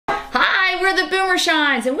We're the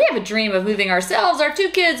Boomershines, and we have a dream of moving ourselves, our 2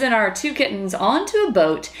 kids, and our 2 kittens onto a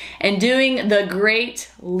boat and doing the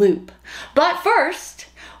Great Loop. But first,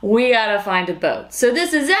 we gotta find a boat. So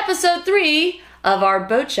this is episode 3 of our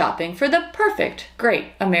boat shopping for the perfect Great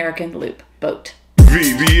American Loop boat.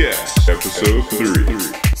 V.B.S. episode 3.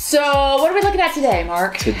 So what are we looking at today,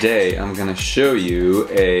 Mark? Today I'm gonna show you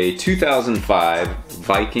a 2005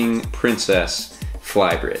 Viking Princess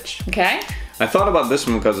Flybridge. Okay. I thought about this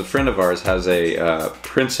one because a friend of ours has a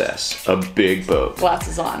Princess, a big boat.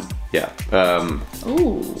 Glasses on. Yeah.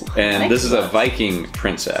 Ooh. And this is a Viking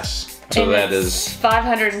Princess. So and that it's is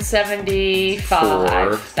 $574,990.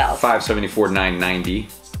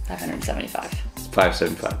 575.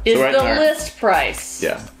 575 Is so right the list price.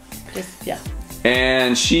 Yeah. Yeah.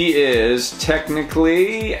 And she is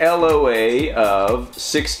technically LOA of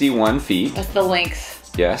 61 feet. That's the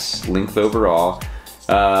length. Yes, length overall.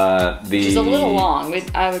 Which is a little long.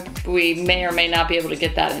 We may or may not be able to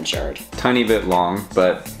get that insured. Tiny bit long,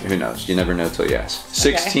 but who knows? You never know till you ask.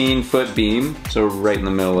 16-foot beam, so right in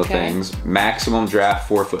the middle of things. Maximum draft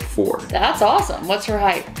 4'4". That's awesome. What's her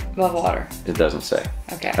height above water? It doesn't say.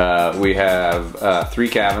 Okay. We have 3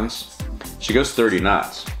 cabins. She goes 30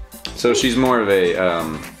 knots, so she's more of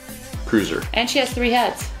a cruiser. And she has 3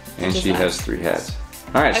 heads. And she has 3 heads.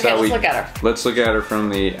 All right, okay, so let's look at her. Let's look at her from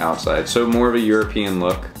the outside. So more of a European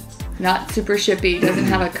look. Not super shippy, doesn't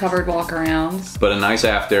have a covered walk around. But a nice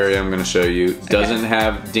aft area I'm gonna show you. Doesn't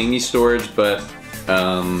have dinghy storage, but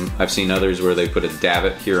I've seen others where they put a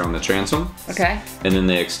davit here on the transom. Okay. And then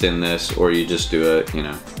they extend this, or you just do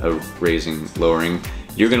a raising, lowering.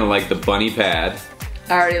 You're gonna like the bunny pad.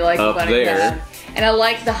 I already like the bunny there. pad. And I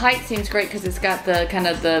like the height seems great because it's got the kind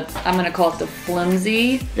of I'm gonna call it the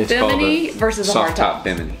flimsy bimini versus a hard top.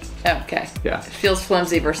 Bimini. Oh, okay. Yeah. It feels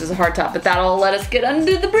flimsy versus a hard top, but that'll let us get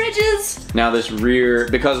under the bridges. Now this rear,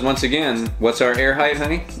 because once again, what's our air height,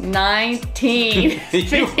 honey? 19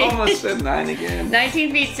 You almost said 9 again.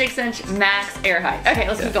 19 feet 6 inch max air height. Okay,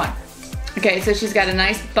 let's keep going. Okay, so she's got a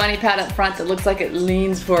nice bunny pad up front that looks like it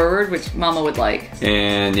leans forward, which Mama would like.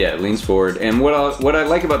 And yeah, it leans forward. And what I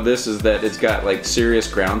like about this is that it's got like serious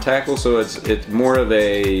ground tackle, so it's more of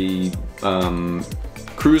a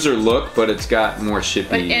cruiser look, but it's got more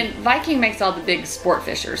shippy. And Viking makes all the big sport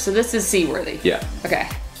fishers, so this is seaworthy. Yeah. Okay.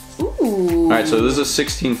 Ooh. All right, so this is a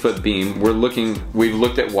 16-foot beam. We've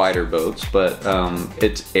looked at wider boats, but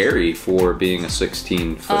it's airy for being a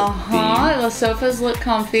 16-foot beam. The sofas look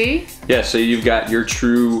comfy. Yeah, so you've got your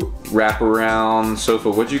true wraparound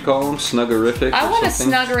sofa. What'd you call them? Snuggerific? I want a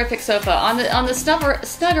snuggerific sofa. On the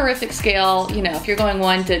snuggerific scale, you know, if you're going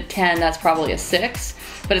 1 to 10, that's probably a 6,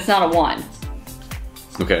 but it's not a 1.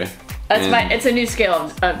 Okay. It's a new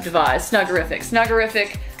scale of devise. Snuggerific.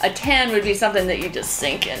 Snuggerific. A 10 would be something that you just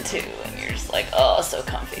sink into, and you're just like, oh, so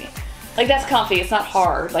comfy. Like that's comfy. It's not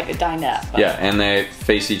hard like a dinette. But. Yeah, and they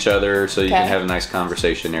face each other, so you can have a nice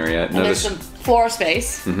conversation area. And there's some floor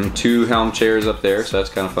space. 2 helm chairs up there, so that's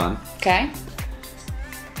kind of fun. Okay.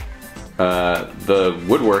 The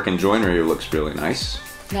woodwork and joinery looks really nice.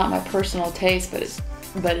 Not my personal taste, but it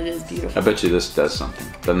is beautiful. I bet you this does something.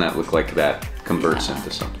 Doesn't that look like that converts into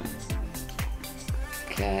something?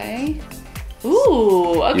 Okay.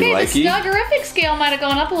 Ooh, okay, like the snuggerific scale might have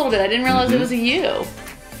gone up a little bit. I didn't realize it was a U.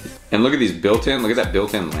 And look at these built-in, look at that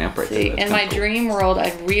built-in lamp right there. In my dream world,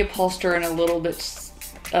 I'd reupholster in a little bit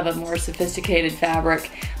of a more sophisticated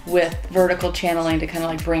fabric with vertical channeling to kind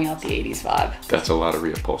of like bring out the 80s vibe. That's a lot of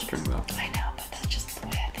reupholstering though. I know, but that's just the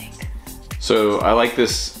way I think. So I like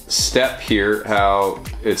this step here, how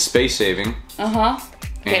it's space saving. Okay.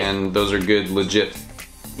 And those are good, legit,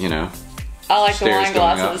 you know, I like the stairs wine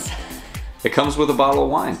going glasses. up. It comes with a bottle of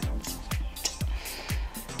wine.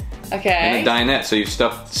 Okay. And a dinette, so you've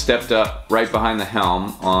stepped up right behind the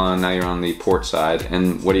helm. Now you're on the port side.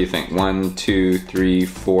 And what do you think? 1, 2, 3,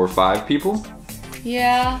 4, 5 people?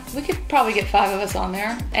 Yeah, we could probably get 5 of us on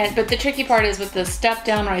there. But the tricky part is with the step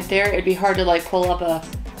down right there, it'd be hard to like pull up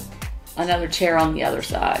another chair on the other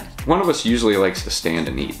side. One of us usually likes to stand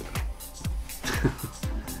and eat.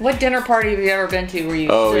 What dinner party have you ever been to where you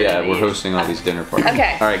we're hosting all these dinner parties.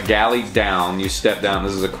 Okay. All right, galley down. You step down.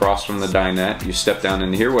 This is across from the dinette. You step down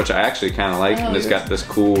into here, which I actually kind of like. And it's got this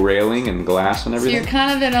cool railing and glass and everything. So you're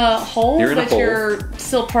kind of in a hole, you're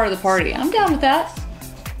still part of the party. I'm down with that.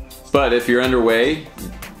 But if you're underway,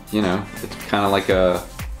 you know, it's kind of like a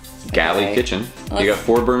galley kitchen. You got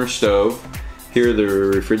 4 burner stove. Here are the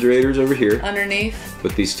refrigerators over here. Underneath.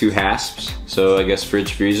 With these 2 hasps. So I guess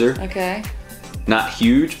fridge, freezer. Okay. Not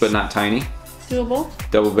huge, but not tiny. Doable.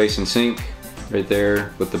 Double basin sink right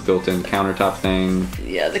there with the built-in countertop thing.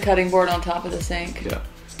 Yeah, the cutting board on top of the sink. Yeah.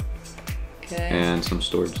 Okay. And some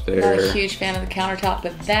storage Not there. a huge fan of the countertop,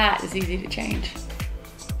 but that is easy to change.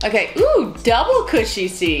 Okay, ooh, double cushy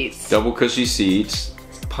seats. Double cushy seats.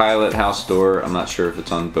 Pilot house door. I'm not sure if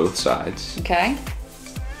it's on both sides. Okay.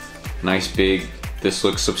 Nice big, this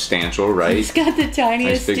looks substantial, right? It's got the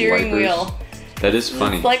tiniest Nice big steering wipers. wheel. That is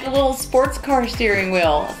funny. It's like a little sports car steering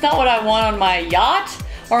wheel. It's not what I want on my yacht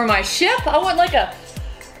or my ship. I want like a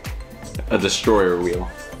destroyer wheel.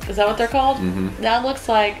 Is that what they're called? Mm-hmm. That looks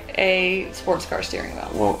like a sports car steering wheel.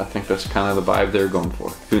 Well, I think that's kind of the vibe they're going for.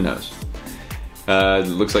 Who knows?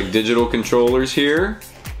 Looks like digital controllers here.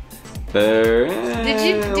 There,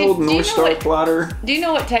 old North Star plotter. Do you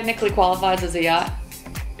know what technically qualifies as a yacht?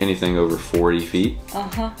 Anything over 40 feet.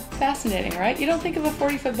 Uh-huh. Fascinating, right? You don't think of a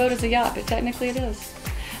 40-foot boat as a yacht, but technically it is.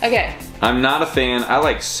 Okay. I'm not a fan. I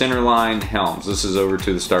like centerline helms. This is over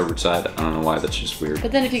to the starboard side. I don't know why, that's just weird.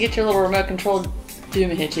 But then if you get your little remote controlled doom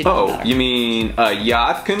hitch, it Oh, doesn't matter. you mean a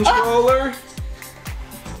yacht controller?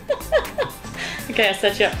 Okay, I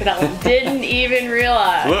set you up for that one. Didn't even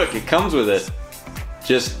realize. Look, it comes with it.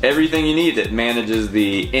 Just everything you need. It manages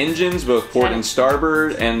the engines, both port Okay. and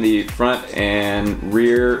starboard, and the front and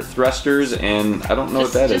rear thrusters, and I don't know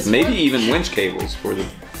what that is. Maybe even winch cables for the...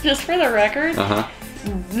 Just for the record, Uh-huh.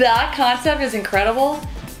 that concept is incredible.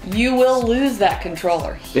 You will lose that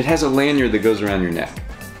controller. It has a lanyard that goes around your neck.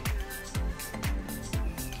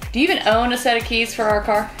 Do you even own a set of keys for our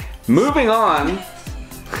car? Moving on.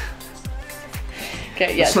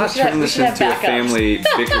 Okay, yes. Let's not turn this into a family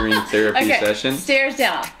bickering therapy session. Stairs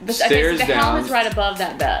down. Stairs so the down. helm is right above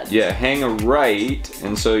that bed. Yeah, hang a right,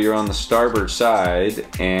 and so you're on the starboard side,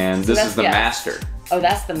 and this is the master. Oh,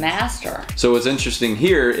 that's the master. So what's interesting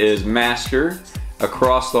here is master.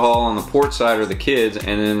 Across the hall on the port side are the kids, and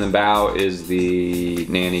then in the bow is the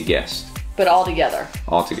nanny guest. But all together.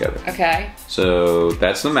 All together. Okay. So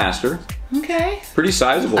that's the master. Okay. Pretty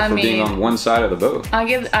sizable for being on one side of the boat. I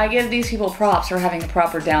give these people props for having a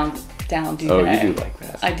proper down duvet. Oh, you do like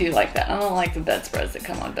that. I do like that. I don't like the bedspreads that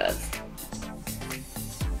come on beds.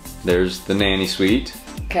 There's the nanny suite.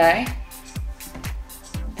 Okay.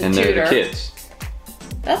 And there are the kids.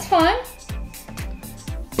 That's fun.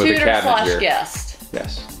 With a Tutor cabinet here. / guest.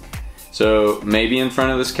 Yes. So maybe in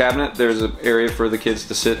front of this cabinet there's an area for the kids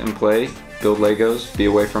to sit and play, build Legos, be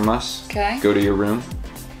away from us. Okay. Go to your room.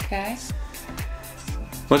 Okay.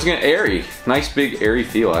 Once again, airy. Nice big airy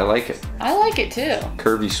feel. I like it. I like it too.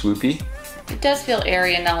 Curvy, swoopy. It does feel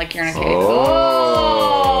airy and not like you're in a cave.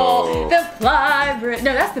 Oh. The Flybridge.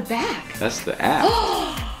 No, that's the back. That's the app.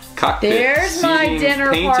 Cockpit. There's my seating,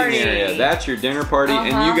 dinner painting party. area. That's your dinner party, and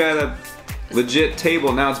you got a legit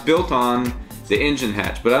table. Now it's built on the engine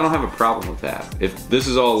hatch, but I don't have a problem with that. If this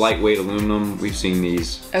is all lightweight aluminum, we've seen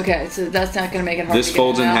these. Okay, so that's not going to make it hard This to get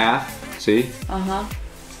folds in out. half. See? Uh-huh.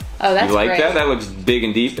 Oh, that's You like great. that? That looks big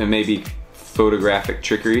and deep, and maybe photographic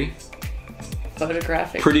trickery.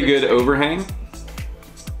 Photographic. Pretty good overhang.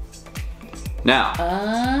 Now,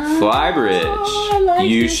 Flybridge, like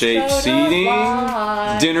U-shaped this soda seating,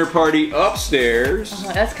 fly. dinner party upstairs.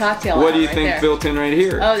 That's cocktail What hour do you right think there. built in right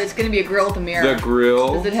here? Oh, it's going to be a grill with a mirror. The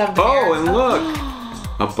grill. Does it have the Oh, mirror? and look,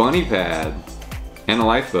 a bunny pad and a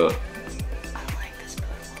lifeboat. I like this boat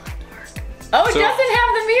a lot, Mark. Oh, it So- doesn't have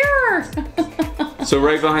the mirror. So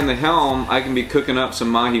right behind the helm, I can be cooking up some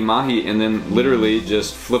mahi-mahi and then literally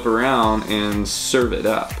just flip around and serve it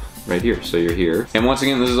up right here. So you're here. And once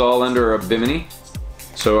again, this is all under a bimini.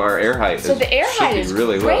 So our air height So the air height is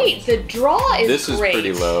really great. low. The draw is This is great.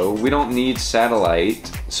 pretty low. We don't need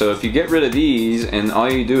satellite. So if you get rid of these and all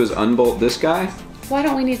you do is unbolt this guy. Why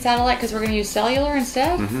don't we need satellite? Because we're going to use cellular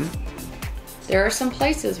instead? Mm-hmm. There are some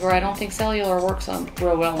places where I don't think cellular works on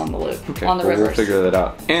real well on the loop, Okay, on the well, rivers. we'll figure that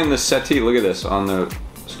out. And the settee, look at this on the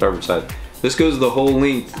starboard side. This goes the whole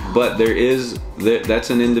length, but that's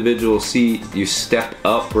an individual seat. You step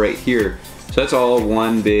up right here. So that's all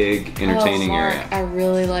one big entertaining Mark, area. I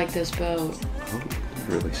really like this boat. Oh,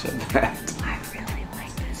 you really said that. I really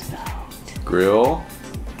like this boat. Grill.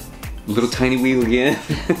 Little tiny wheel again.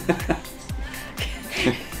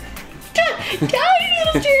 Tiny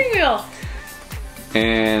little steering wheel.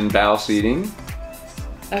 And bow seating.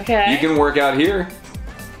 Okay. You can work out here,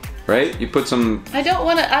 right? You put some. I don't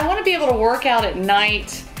want to. I want to be able to work out at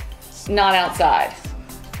night, not outside.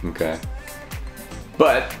 Okay.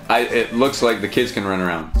 But it looks like the kids can run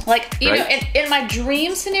around. Like you know, Right. in my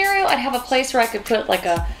dream scenario, I'd have a place where I could put like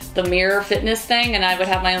the mirror fitness thing, and I would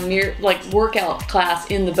have my own mirror like workout class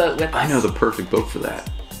in the boat with us. I know the perfect boat for that.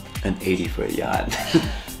 An 80-foot yacht.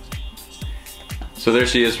 So there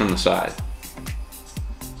she is from the side.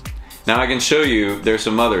 Now I can show you, there's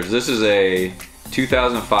some others. This is a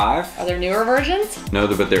 2005. Are there newer versions? No,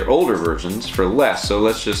 but they're older versions for less. So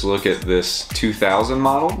let's just look at this 2000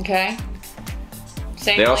 model. Okay.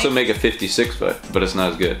 Same They also length? make a 56 foot, but it's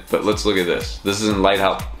not as good. But let's look at this. This is in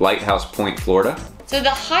Lighthouse Point, Florida. So the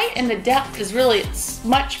height and the depth is really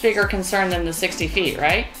much bigger concern than the 60 feet,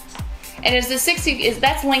 right? And is the 60,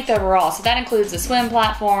 that's length overall, so that includes the swim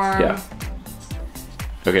platform. Yeah.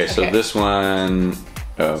 Okay, so Okay. this one,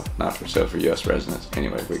 oh, not for sale for US residents.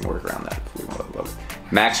 Anyway, we can work around that if we want to love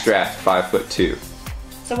it. Max draft, 5'2".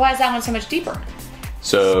 So why is that one so much deeper?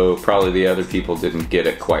 So probably the other people didn't get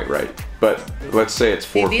it quite right. But let's say it's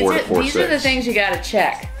 4'4" to 4'6". These are the things you gotta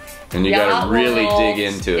check. And you gotta Yacht really World dig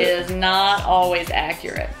into it. is not always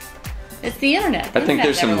accurate. It's the internet. I think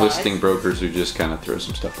there's some never lies. listing brokers who just kind of throw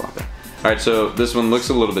some stuff on there. All right, so this one looks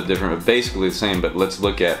a little bit different, but basically the same. But let's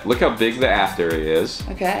look how big the aft area is.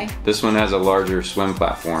 Okay. This one has a larger swim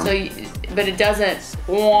platform. So, but it doesn't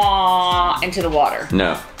wah into the water.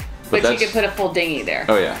 No. But you could put a full dinghy there.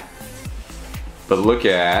 Oh yeah. But look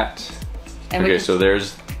at. And Okay, so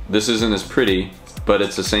this isn't as pretty, but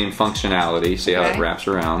it's the same functionality. See how it Okay. wraps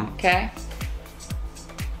around? Okay.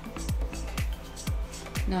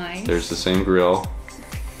 Nice. There's the same grill.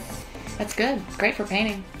 That's good. Great for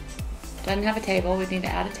painting. Doesn't have a table. We need to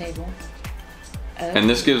add a table. Oh, And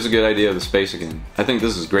this gives a good idea of the space again. I think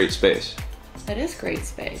this is great space. that is great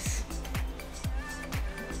space.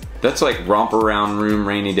 That's like romp around room,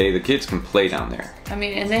 rainy day. The kids can play down there. I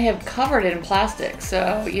mean, and they have covered it in plastic,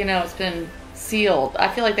 so you know it's been sealed. I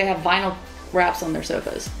feel like they have vinyl wraps on their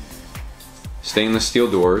sofas. Stainless steel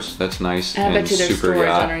doors. That's nice. And I bet you there's super storage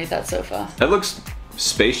yacht. underneath that sofa. That looks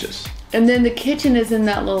spacious. And then the kitchen is in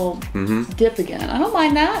that little dip again. I don't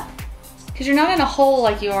mind that. Because you're not in a hole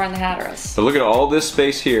like you are in the Hatteras. But look at all this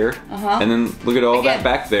space here. And then look at all Again, that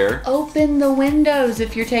back there. Open the windows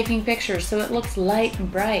if you're taking pictures so it looks light and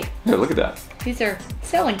bright. Yeah, look at that. These are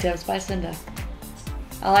selling tips by Cinda.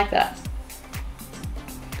 I like that.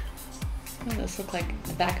 Oh, those look like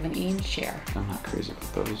the back of an Eames chair. I'm not crazy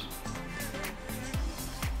about those.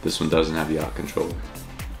 This one doesn't have yacht controller.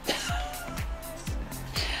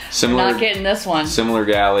 Not getting this one. Similar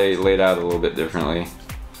galley, laid out a little bit differently.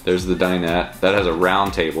 There's the dinette. That has a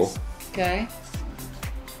round table. Okay.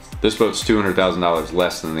 This boat's $200,000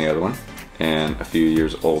 less than the other one, and a few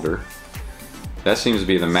years older. That seems to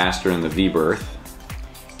be the Master and the V.B.S.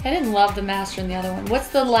 I didn't love the Master in the other one. What's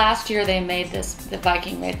the last year they made this, the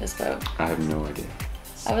Viking made this boat? I have no idea.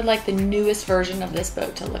 I would like the newest version of this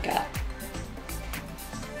boat to look at.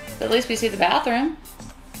 But at least we see the bathroom.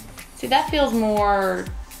 See, that feels more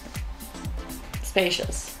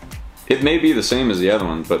spacious. It may be the same as the other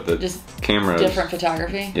one, but the Just camera is different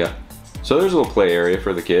photography. Yeah. So there's a little play area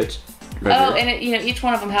for the kids. Right Oh, there. and it, you know, each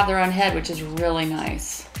one of them have their own head, which is really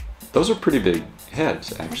nice. Those are pretty big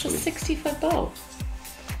heads, It's a actually. 60-foot boat.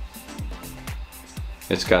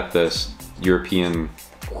 It's got this European.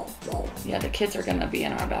 Yeah, the kids are gonna be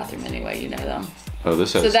in our bathroom anyway, you know them. Oh,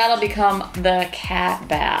 this has. So that'll become the cat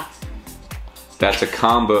bath. That's a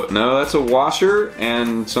combo. No, that's a washer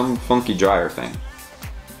and some funky dryer thing.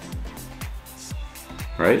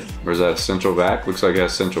 Right? Or is that a central vac? Looks like it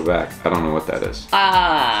has central vac. I don't know what that is.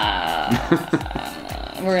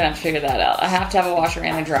 We're gonna have to figure that out. I have to have a washer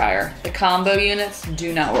and a dryer. The combo units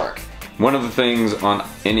do not work. One of the things on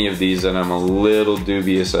any of these that I'm a little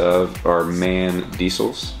dubious of are man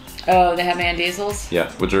diesels. Oh, they have man diesels?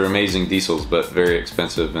 Yeah, which are amazing diesels, but very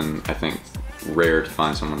expensive and I think rare to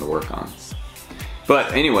find someone to work on.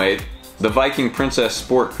 But anyway, the Viking Princess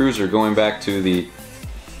Sport Cruiser, going back to the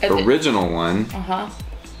original one. Uh-huh.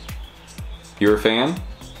 You're a fan?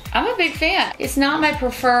 I'm a big fan. It's not my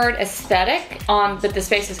preferred aesthetic, but the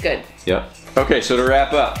space is good. Yep. Okay, so to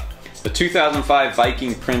wrap up, the 2005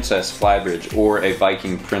 Viking Princess Flybridge or a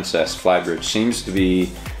Viking Princess Flybridge seems to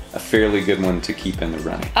be a fairly good one to keep in the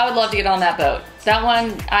running. I would love to get on that boat. That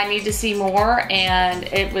one I need to see more, and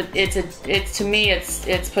it's to me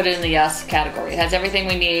it's put it in the yes category. It has everything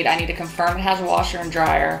we need. I need to confirm it has a washer and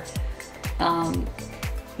dryer.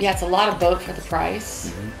 Yeah, it's a lot of boat for the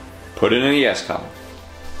price. Put it in the yes column.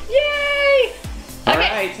 Yay! All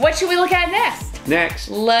Okay, right. what should we look at next? Next.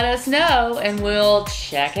 Let us know and we'll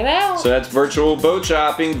check it out. So that's virtual boat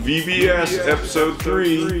shopping. V.B.S. episode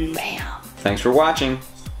 3. Bam. Thanks for watching.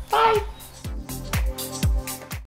 Bye.